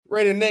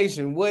Raider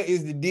Nation, what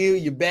is the deal?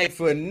 You're back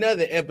for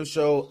another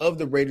episode of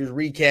the Raiders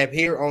Recap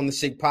here on the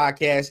Sick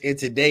Podcast. And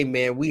today,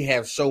 man, we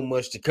have so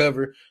much to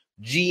cover.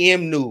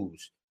 GM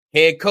news,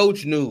 head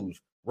coach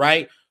news,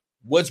 right?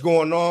 What's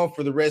going on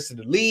for the rest of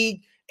the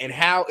league, and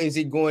how is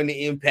it going to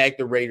impact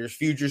the Raiders'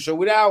 future? So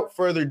without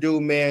further ado,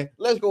 man,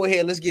 let's go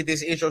ahead. Let's get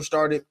this intro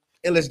started,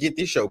 and let's get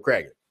this show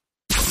cracking.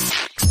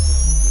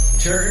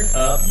 Turn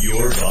up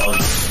your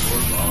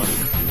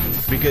volume.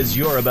 Because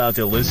you're about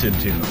to listen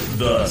to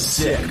The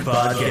Sick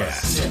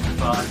Podcast.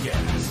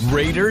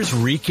 Raiders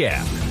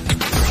Recap.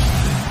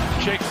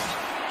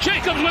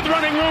 Jacobs with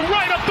running room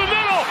right up the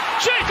middle.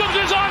 Jacobs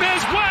is on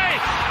his way.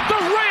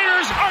 The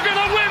Raiders are going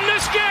to win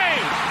this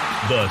game.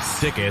 The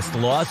sickest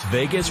Las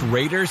Vegas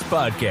Raiders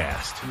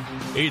podcast.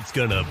 It's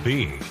going to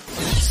be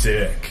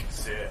sick.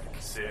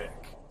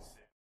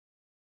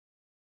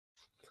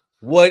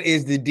 What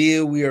is the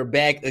deal? We are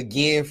back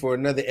again for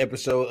another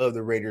episode of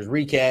the Raiders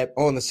Recap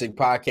on the Sick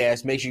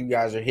Podcast. Make sure you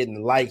guys are hitting the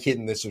like,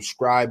 hitting the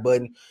subscribe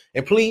button,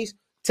 and please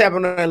tap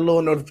on that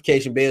little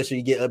notification bell so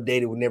you get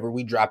updated whenever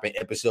we drop in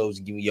episodes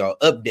and give y'all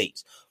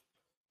updates.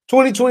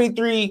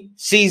 2023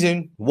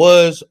 season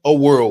was a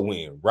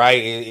whirlwind, right?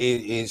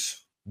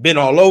 It's been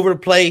all over the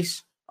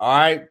place, all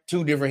right?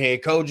 Two different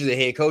head coaches, a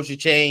head coach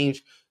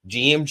change,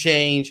 GM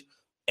change.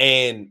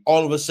 And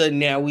all of a sudden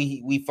now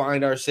we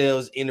find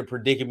ourselves in a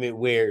predicament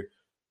where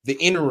the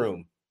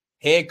interim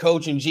head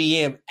coach and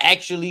GM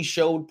actually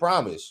showed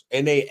promise,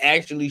 and they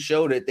actually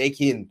show that they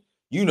can,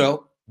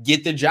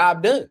 get the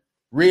job done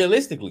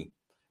realistically.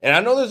 And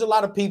I know there's a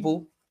lot of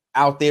people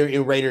out there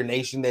in Raider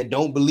Nation that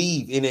don't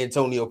believe in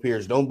Antonio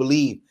Pierce, don't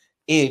believe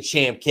in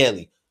Champ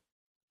Kelly.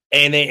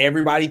 And then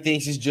everybody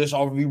thinks it's just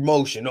off of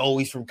emotion. Oh,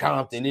 he's from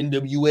Compton,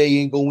 NWA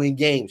ain't gonna win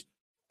games.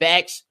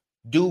 Facts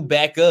do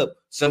back up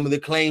some of the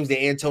claims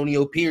that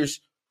Antonio Pierce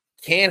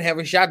can have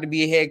a shot to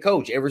be a head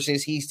coach ever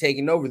since he's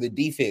taken over the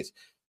defense.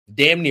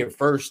 Damn near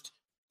first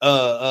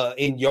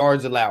in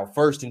yards allowed,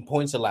 first in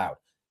points allowed.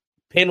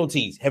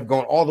 Penalties have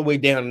gone all the way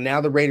down. And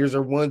now the Raiders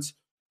are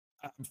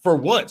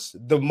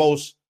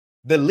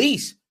the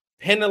least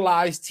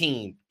penalized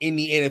team in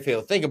the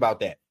NFL. Think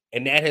about that.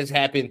 And that has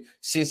happened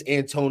since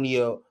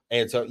Antonio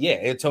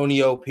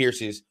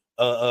Pierce's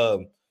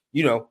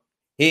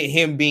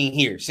him being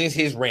here, since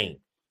his reign.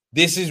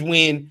 This is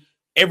when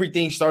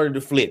everything started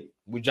to flip.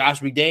 With Josh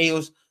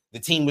McDaniels, the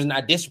team was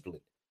not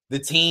disciplined. The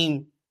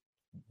team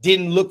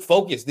didn't look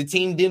focused. The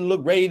team didn't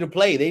look ready to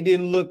play. They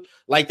didn't look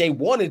like they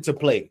wanted to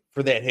play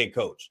for that head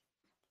coach.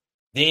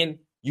 Then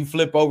you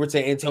flip over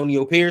to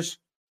Antonio Pierce,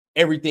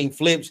 everything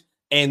flips,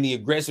 and the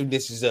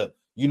aggressiveness is up.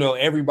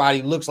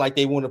 Everybody looks like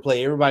they want to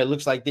play. Everybody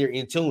looks like they're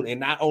in tune. And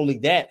not only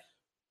that,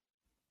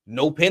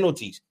 no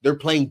penalties. They're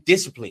playing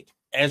disciplined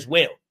as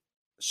well.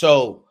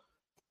 So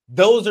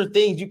those are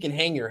things you can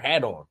hang your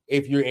hat on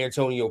if you're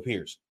Antonio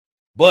Pierce.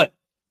 But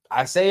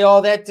I say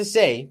all that to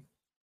say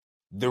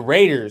the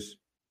Raiders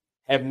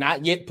have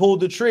not yet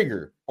pulled the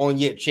trigger on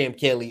yet Champ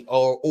Kelly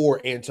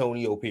or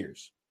Antonio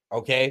Pierce.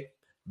 Okay?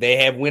 They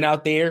have went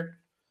out there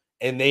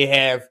and they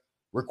have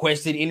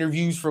requested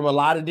interviews from a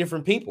lot of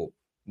different people.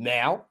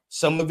 Now,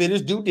 some of it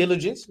is due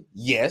diligence.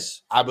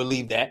 Yes, I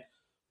believe that.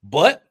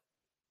 But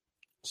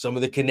some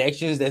of the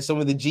connections that some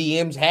of the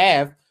GMs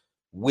have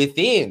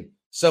within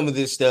some of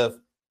this stuff,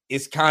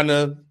 it's kind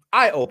of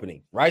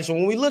eye-opening, right? So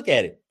when we look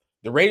at it,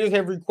 the Raiders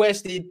have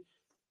requested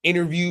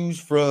interviews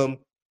from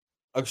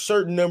a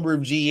certain number of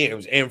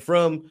GMs. And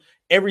from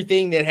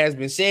everything that has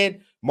been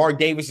said, Mark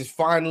Davis is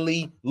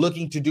finally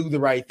looking to do the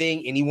right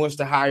thing, and he wants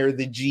to hire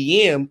the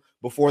GM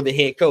before the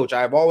head coach.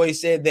 I've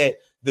always said that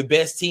the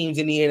best teams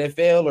in the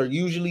NFL are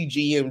usually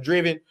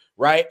GM-driven,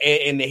 right?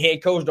 And the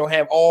head coach don't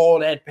have all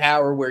that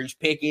power where he's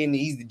picking,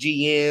 he's the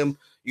GM,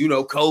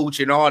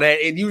 coach and all that.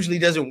 It usually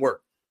doesn't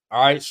work.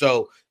 All right,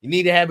 so you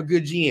need to have a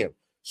good GM.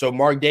 So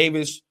Mark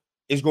Davis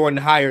is going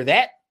to hire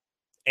that,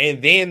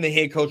 and then the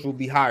head coach will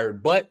be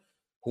hired. But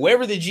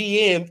whoever the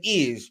GM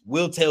is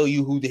will tell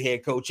you who the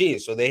head coach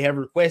is. So they have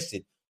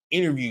requested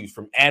interviews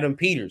from Adam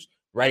Peters.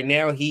 Right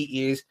now,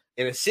 he is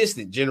an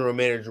assistant general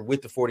manager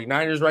with the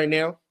 49ers right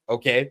now,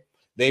 okay?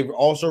 They've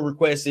also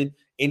requested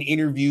an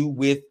interview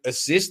with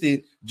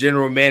assistant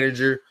general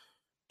manager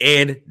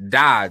Ed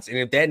Dodds. And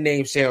if that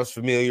name sounds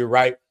familiar,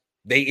 right?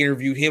 They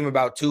interviewed him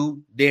about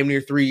damn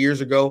near 3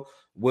 years ago,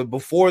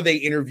 before they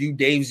interviewed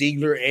Dave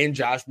Ziegler and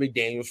Josh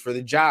McDaniels for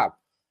the job.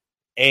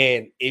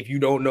 And if you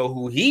don't know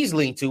who he's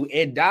linked to,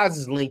 Ed Dodds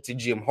is linked to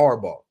Jim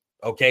Harbaugh.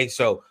 Okay,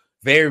 so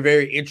very,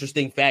 very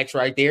interesting facts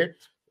right there.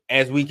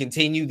 As we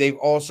continue, they've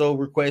also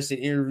requested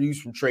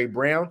interviews from Trey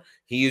Brown.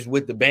 He is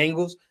with the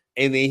Bengals.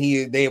 And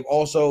then they have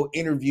also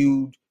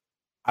interviewed,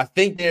 I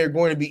think they're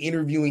going to be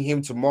interviewing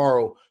him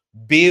tomorrow,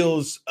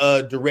 Bills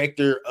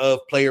director of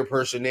player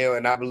personnel,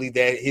 and I believe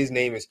that his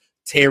name is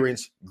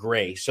Terrence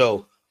Gray.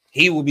 So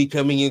he will be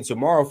coming in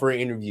tomorrow for an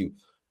interview.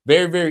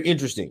 Very, very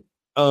interesting.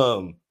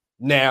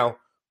 Now,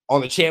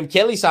 on the Champ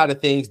Kelly side of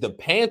things, the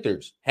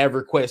Panthers have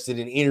requested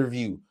an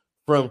interview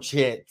from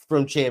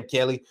Champ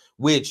Kelly,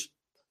 which,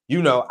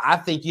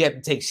 I think you have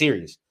to take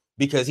serious,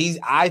 because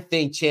I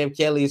think Champ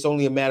Kelly, it's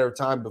only a matter of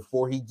time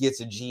before he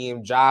gets a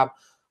GM job.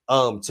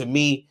 To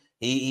me,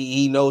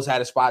 he knows how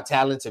to spot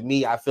talent. To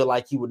me, I feel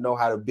like he would know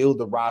how to build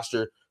the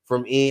roster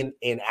from in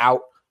and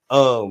out.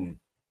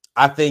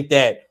 I think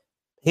that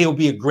he'll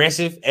be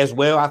aggressive as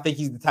well. I think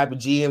he's the type of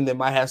GM that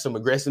might have some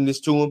aggressiveness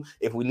to him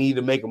if we need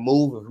to make a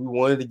move, if we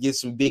wanted to get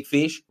some big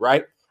fish,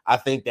 right? I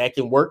think that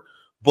can work,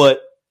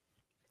 but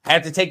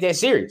have to take that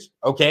serious,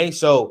 okay?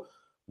 So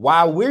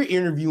while we're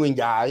interviewing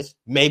guys,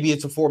 maybe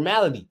it's a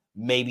formality,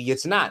 maybe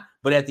it's not.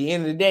 But at the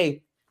end of the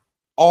day,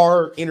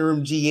 our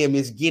interim GM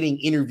is getting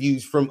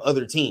interviews from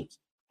other teams.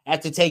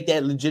 Have to take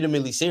that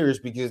legitimately serious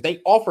because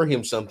they offer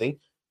him something.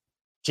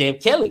 Champ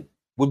Kelly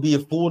would be a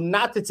fool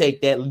not to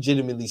take that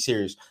legitimately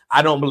serious.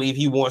 I don't believe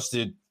he wants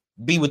to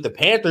be with the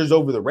Panthers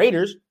over the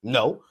Raiders.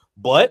 No,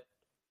 but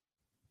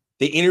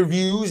the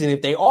interviews and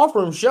if they offer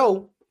him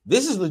show,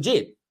 this is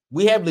legit.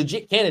 We have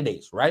legit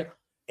candidates, right?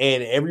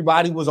 And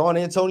everybody was on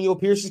Antonio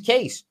Pierce's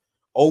case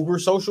over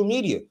social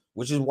media,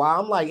 which is why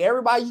I'm like,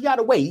 everybody, you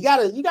gotta wait. You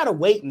gotta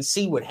wait and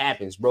see what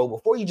happens, bro,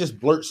 before you just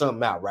blurt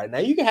something out. Right now,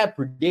 you can have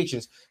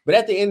predictions, but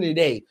at the end of the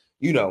day,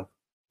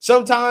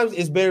 sometimes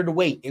it's better to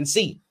wait and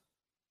see.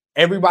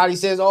 Everybody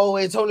says, "Oh,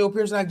 Antonio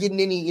Pierce not getting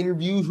any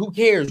interviews. Who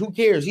cares? Who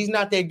cares? He's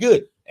not that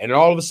good." And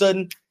all of a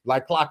sudden,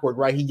 like clockwork,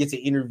 right? He gets an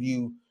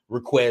interview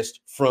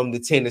request from the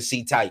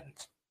Tennessee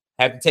Titans.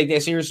 Have to take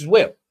that serious as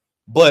well.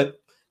 But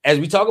as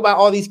we talk about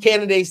all these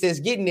candidates that's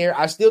getting there,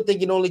 I still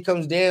think it only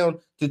comes down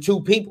to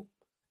two people.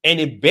 And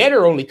it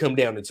better only come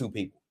down to two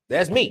people.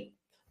 That's me.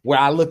 Where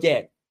I look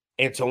at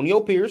Antonio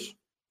Pierce,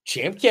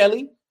 Champ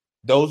Kelly.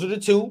 Those are the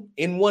two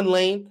in one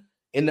lane.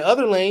 In the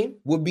other lane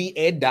would be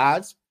Ed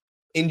Dodds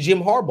and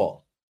Jim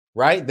Harbaugh,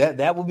 right?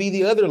 That would be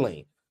the other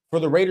lane for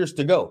the Raiders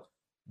to go.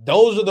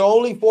 Those are the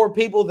only four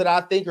people that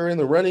I think are in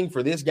the running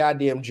for this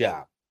goddamn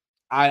job.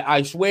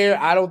 I swear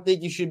I don't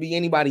think it should be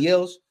anybody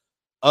else.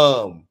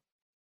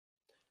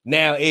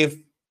 Now, if,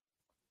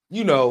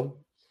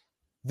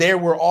 there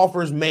were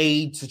offers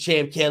made to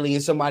Champ Kelly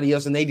and somebody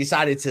else and they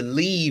decided to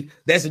leave,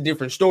 that's a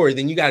different story.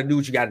 Then you got to do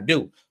what you got to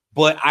do.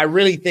 But I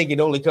really think it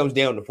only comes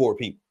down to four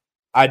people.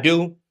 I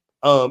do.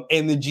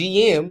 And the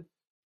GM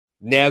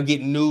now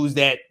getting news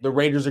that the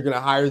Raiders are going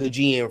to hire the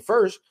GM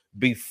first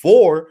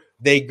before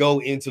they go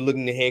into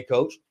looking at the head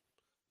coach.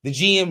 The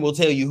GM will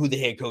tell you who the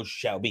head coach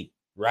shall be,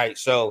 right?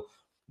 So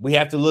we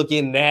have to look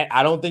in that.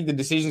 I don't think the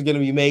decision is going to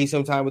be made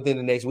sometime within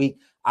the next week.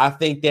 I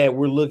think that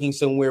we're looking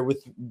somewhere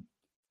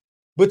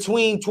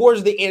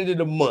towards the end of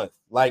the month,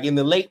 like in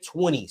the late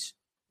 20s.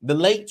 The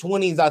late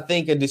 20s, I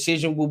think a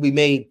decision will be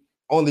made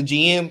on the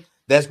GM.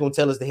 That's going to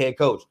tell us the head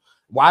coach.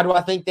 Why do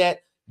I think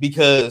that?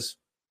 Because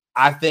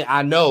I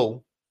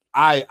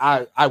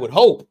would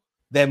hope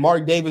that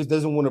Mark Davis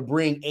doesn't want to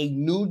bring a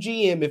new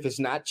GM if it's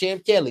not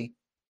Champ Kelly,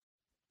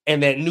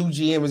 and that new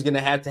GM is going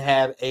to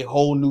have a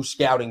whole new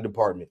scouting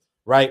department,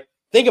 right?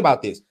 Think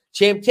about this.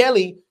 Champ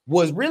Kelly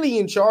was really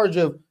in charge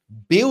of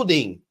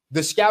building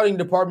the scouting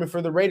department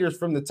for the Raiders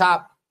from the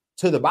top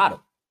to the bottom,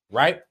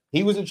 right?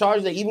 He was in charge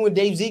of that. Even when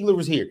Dave Ziegler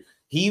was here,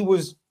 he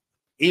was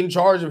in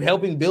charge of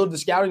helping build the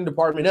scouting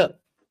department up.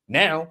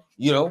 Now,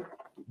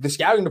 the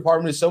scouting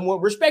department is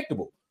somewhat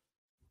respectable.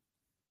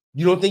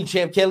 You don't think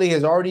Champ Kelly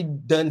has already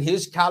done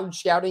his college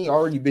scouting,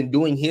 already been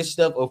doing his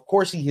stuff? Of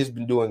course he has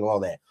been doing all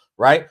that,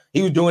 right?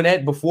 He was doing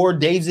that before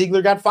Dave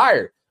Ziegler got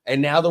fired,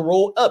 and now the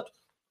role up,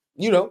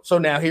 so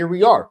now here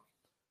we are.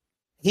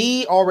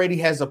 He already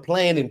has a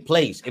plan in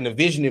place and a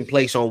vision in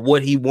place on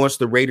what he wants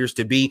the Raiders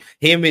to be.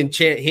 Him and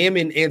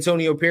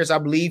Antonio Pierce, I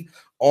believe,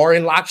 are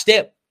in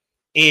lockstep.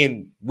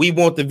 And we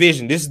want the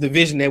vision. This is the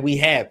vision that we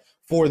have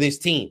for this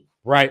team,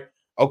 right?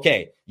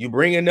 Okay, you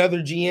bring another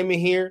GM in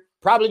here,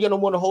 probably going to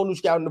want a whole new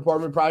scouting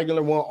department, probably going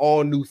to want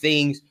all new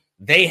things.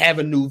 They have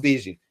a new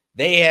vision.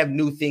 They have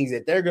new things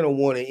that they're going to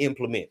want to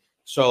implement.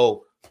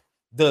 So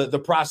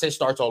the process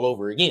starts all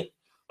over again.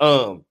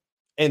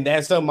 And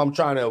that's something I'm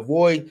trying to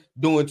avoid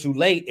doing too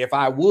late. If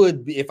I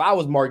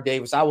was Mark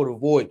Davis, I would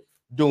avoid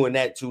doing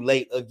that too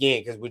late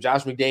again. Because with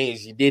Josh McDaniels,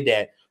 he did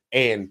that.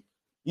 And,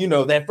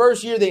 that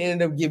first year they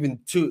ended up giving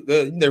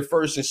their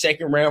first and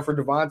second round for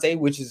Devontae,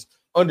 which is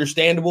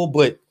understandable,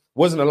 but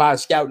wasn't a lot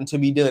of scouting to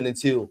be done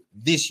until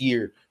this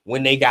year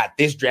when they got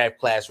this draft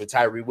class with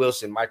Tyree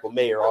Wilson, Michael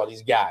Mayer, all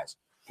these guys.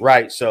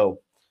 Right. So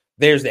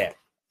there's that.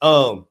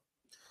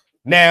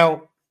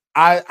 Now,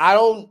 I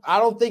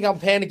don't think I'm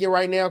panicking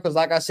right now because,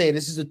 like I said,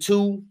 this is a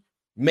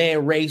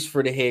two-man race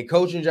for the head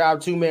coaching job,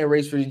 two-man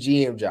race for the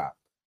GM job.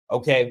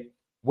 Okay,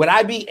 would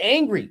I be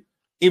angry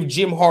if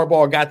Jim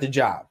Harbaugh got the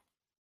job?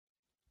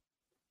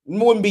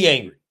 Wouldn't be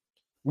angry.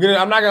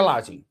 I'm not gonna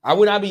lie to you. I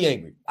would not be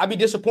angry. I'd be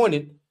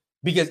disappointed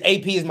because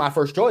AP is my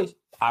first choice.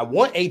 I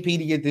want AP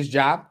to get this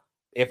job.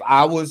 If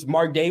I was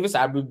Mark Davis,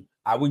 I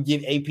would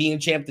give AP and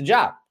Champ the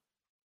job.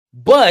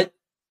 But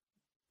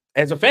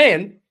as a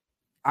fan,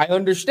 I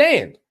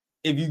understand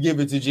if you give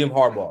it to Jim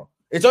Harbaugh.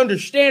 It's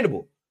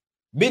understandable.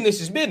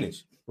 Business is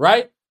business,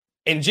 right?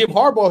 And Jim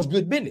Harbaugh is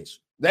good business.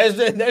 That's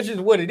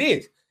just what it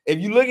is. If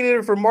you're looking at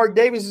it from Mark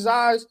Davis's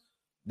eyes,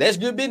 that's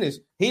good business.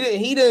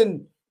 He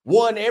done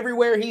won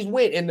everywhere he's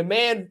went, and the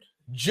man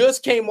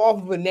just came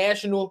off of a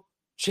national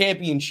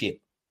championship.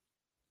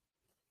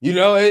 You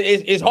know,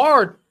 it's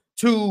hard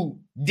to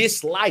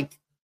dislike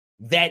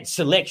that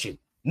selection.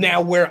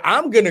 Now, where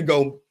I'm going to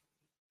go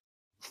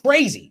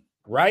crazy,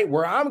 right?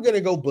 Where I'm going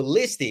to go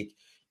ballistic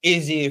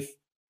is if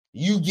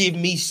you give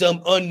me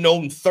some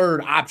unknown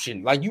third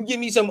option. Like you give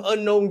me some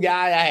unknown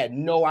guy I had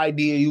no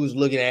idea he was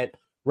looking at,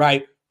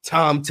 right?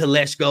 Tom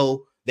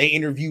Telesco. They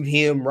interviewed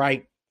him,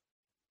 right?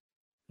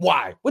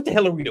 Why? What the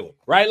hell are we doing,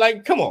 right?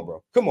 Like, come on,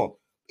 bro. Come on.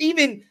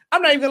 Even,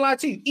 I'm not even gonna lie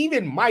to you,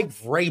 even Mike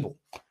Vrabel.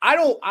 I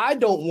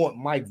don't want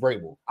Mike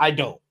Vrabel. I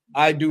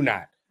do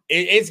not.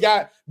 It's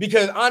got,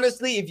 because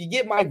honestly, if you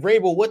get Mike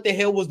Vrabel, what the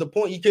hell was the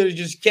point? You could have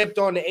just kept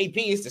on the AP.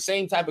 It's the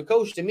same type of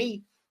coach to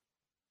me.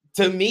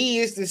 To me,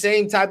 it's the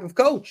same type of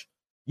coach.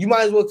 You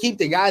might as well keep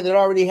the guy that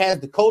already has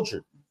the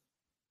culture.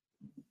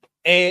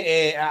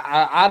 And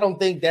I don't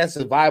think that's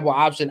a viable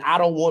option. I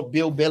don't want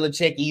Bill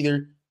Belichick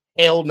either.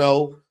 Hell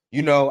no.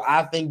 You know,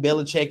 I think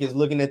Belichick is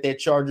looking at that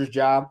Chargers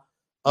job.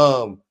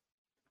 So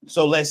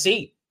let's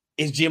see.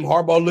 Is Jim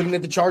Harbaugh looking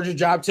at the Chargers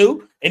job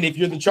too? And if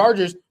you're the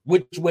Chargers,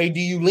 which way do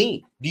you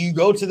lean? Do you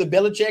go to the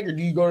Belichick or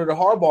do you go to the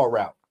Harbaugh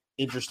route?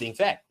 Interesting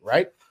fact,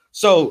 right?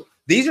 So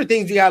these are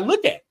things you got to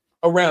look at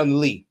around the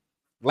league.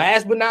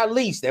 Last but not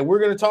least that we're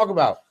going to talk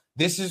about.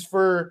 This is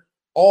for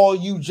all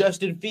you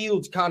Justin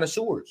Fields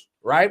connoisseurs,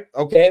 right?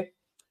 Okay.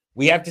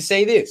 We have to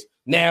say this.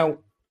 Now,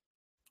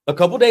 a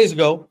couple days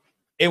ago,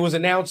 it was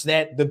announced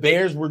that the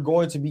Bears were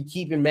going to be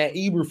keeping Matt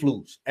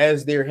Eberflus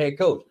as their head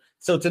coach.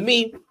 So to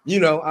me, you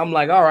know, I'm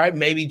like, all right,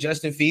 maybe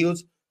Justin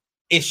Fields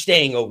is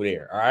staying over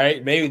there. All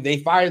right. Maybe they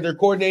fired their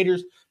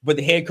coordinators, but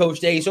the head coach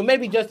stays. So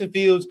maybe Justin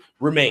Fields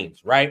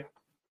remains, right?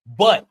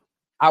 But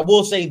I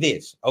will say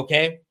this,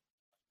 okay?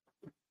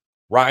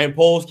 Ryan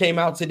Poles came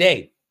out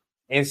today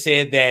and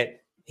said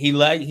that he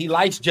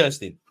likes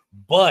Justin,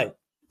 but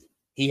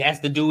he has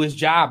to do his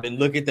job and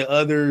look at the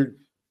other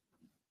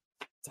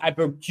type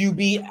of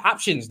QB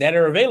options that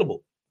are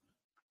available.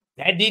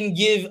 That didn't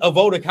give a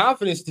vote of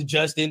confidence to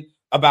Justin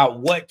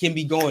about what can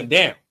be going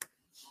down.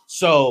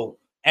 So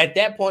at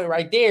that point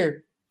right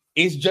there,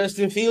 is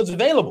Justin Fields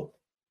available?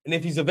 And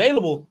if he's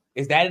available,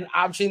 is that an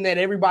option that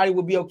everybody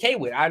would be okay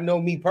with? I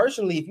know me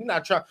personally, if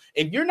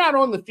you're not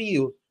on the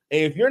field,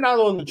 and if you're not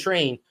on the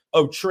train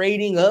of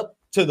trading up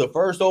to the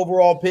first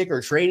overall pick or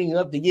trading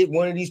up to get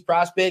one of these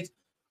prospects,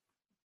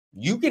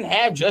 you can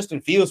have Justin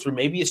Fields for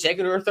maybe a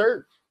second or a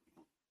third.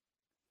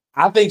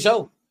 I think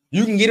so.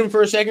 You can get him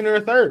for a second or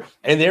a third.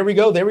 And there we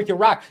go. There we can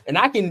rock. And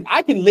I can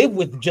live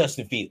with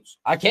Justin Fields.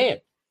 I can.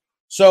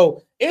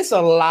 So it's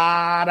a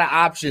lot of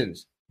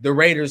options the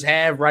Raiders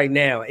have right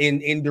now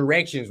in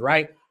directions,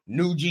 right?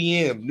 New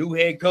GM, new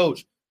head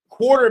coach,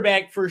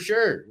 quarterback for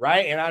sure,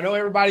 right? And I know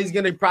everybody's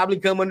going to probably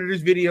come under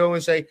this video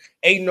and say,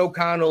 Aiden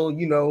O'Connell,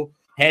 you know,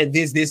 had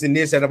this, and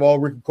this out of all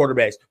rookie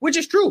quarterbacks, which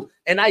is true.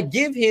 And I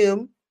give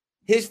him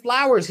his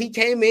flowers. He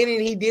came in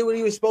and he did what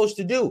he was supposed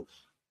to do.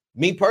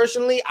 Me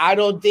personally, I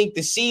don't think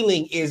the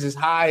ceiling is as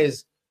high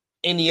as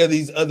any of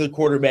these other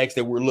quarterbacks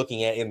that we're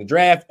looking at in the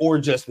draft or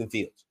Justin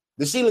Fields.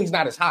 The ceiling's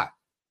not as high,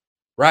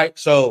 right?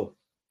 So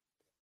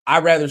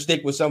I'd rather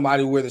stick with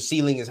somebody where the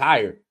ceiling is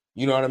higher,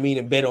 you know what I mean,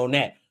 and bet on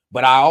that.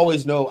 But I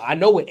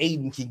know what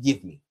Aiden can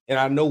give me, and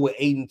I know what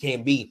Aiden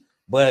can be.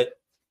 But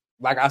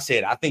like I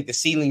said, I think the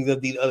ceilings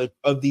of these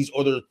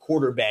other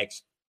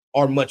quarterbacks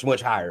are much,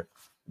 much higher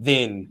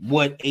than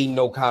what Aiden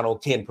O'Connell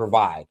can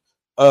provide.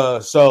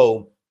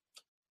 So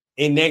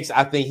in next,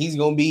 I think he's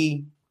gonna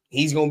be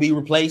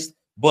replaced,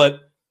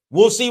 but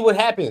we'll see what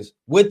happens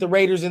with the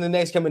Raiders in the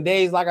next coming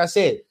days. Like I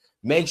said,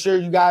 make sure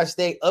you guys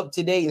stay up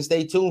to date and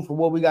stay tuned for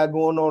what we got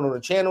going on the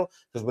channel,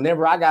 because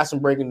whenever I got some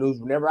breaking news,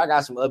 whenever I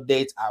got some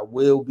updates, I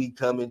will be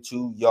coming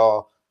to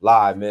y'all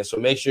live, man. So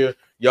make sure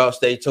y'all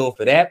stay tuned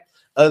for that.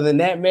 Other than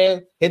that,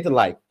 man, hit the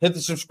like, hit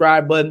the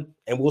subscribe button,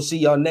 and we'll see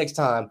y'all next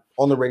time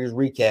on the Raiders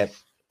Recap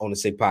on the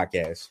Sick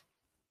Podcast.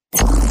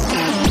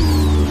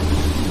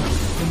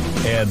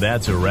 And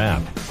that's a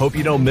wrap. Hope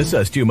you don't miss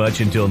us too much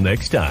until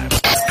next time.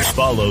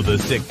 Follow the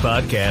Sick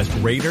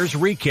Podcast Raiders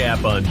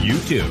Recap on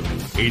YouTube,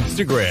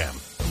 Instagram,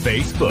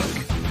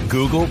 Facebook,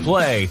 Google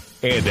Play,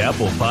 and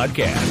Apple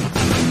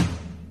Podcasts.